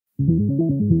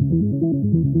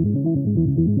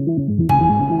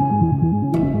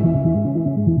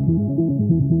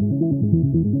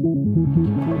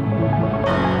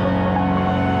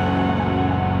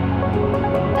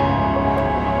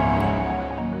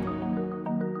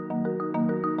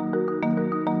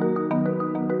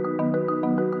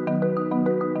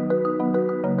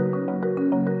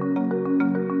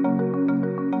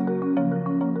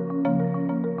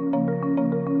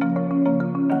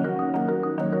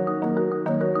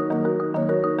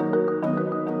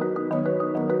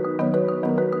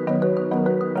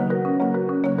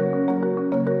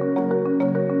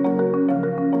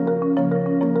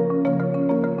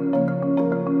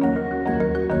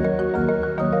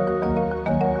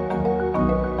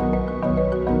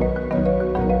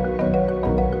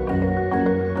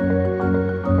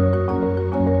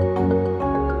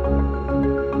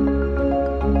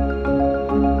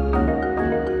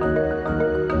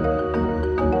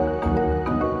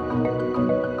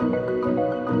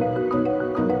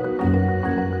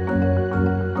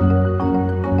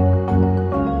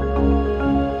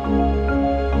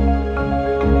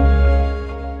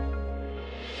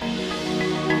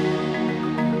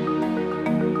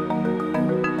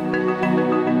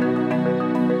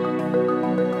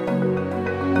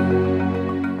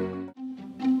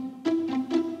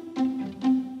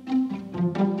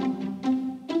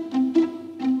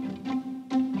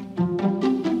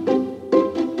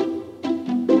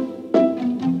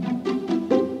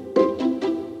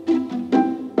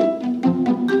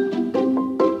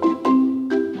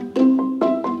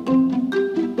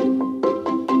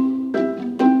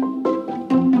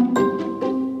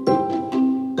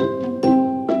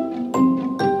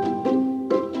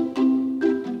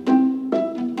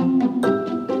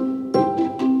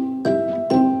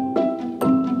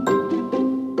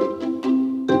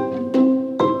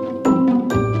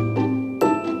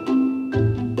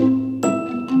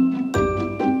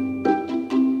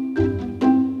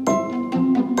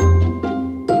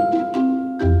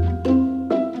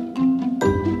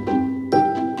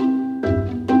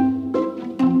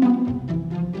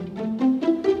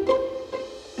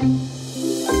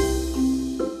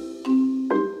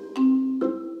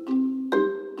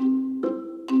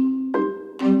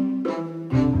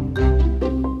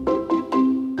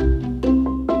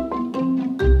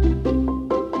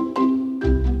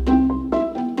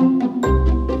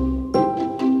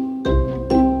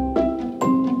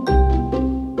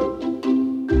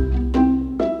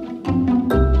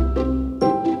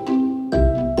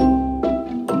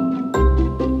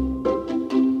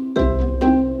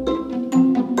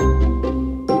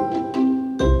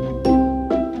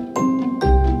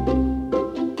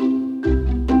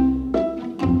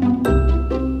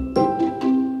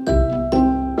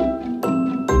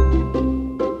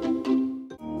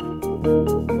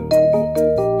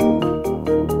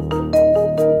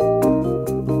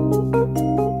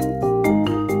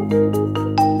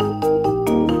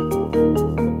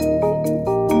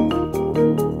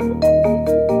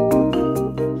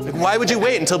Why would you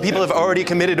wait until people have already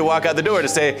committed to walk out the door to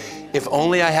say, if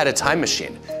only I had a time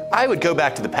machine? I would go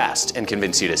back to the past and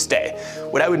convince you to stay.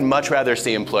 What I would much rather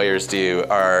see employers do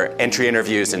are entry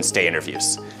interviews and stay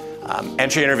interviews.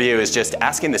 Entry interview is just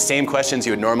asking the same questions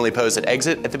you would normally pose at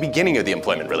exit at the beginning of the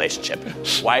employment relationship.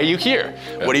 Why are you here?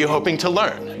 What are you hoping to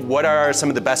learn? What are some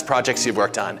of the best projects you've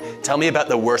worked on? Tell me about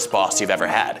the worst boss you've ever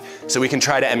had, so we can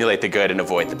try to emulate the good and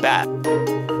avoid the bad.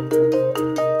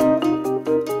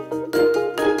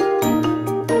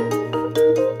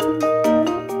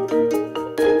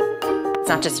 It's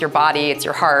not just your body, it's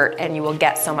your heart, and you will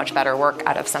get so much better work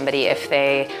out of somebody if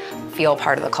they feel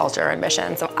part of the culture and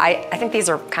mission. So I think these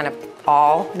are kind of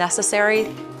all necessary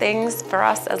things for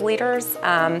us as leaders.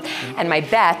 And my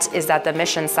bet is that the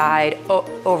mission side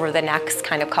over the next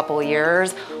kind of couple of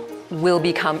years will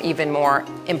become even more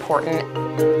important.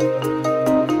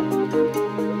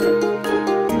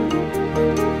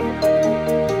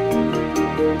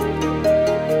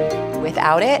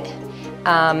 Without it,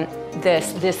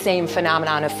 this same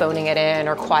phenomenon of phoning it in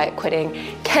or quiet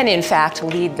quitting can in fact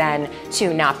lead then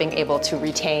to not being able to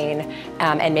retain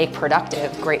and make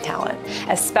productive great talent,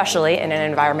 especially in an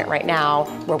environment right now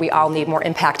where we all need more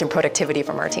impact and productivity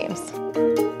from our teams.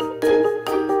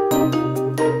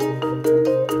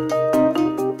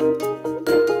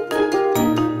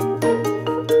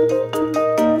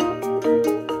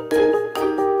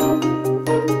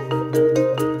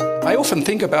 I often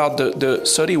think about the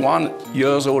 31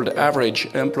 years old average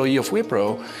employee of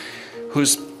Wipro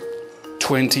who's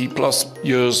 20 plus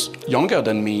years younger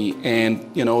than me, and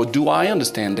do I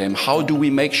understand them? How do we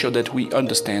make sure that we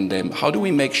understand them? How do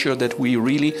we make sure that we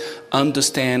really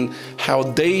understand how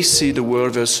they see the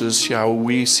world versus how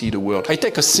we see the world? I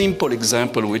take a simple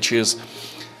example, which is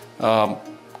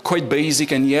quite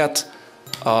basic and yet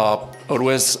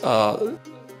always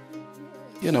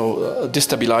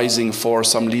destabilizing for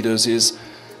some leaders, is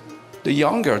the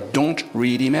younger don't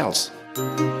read emails.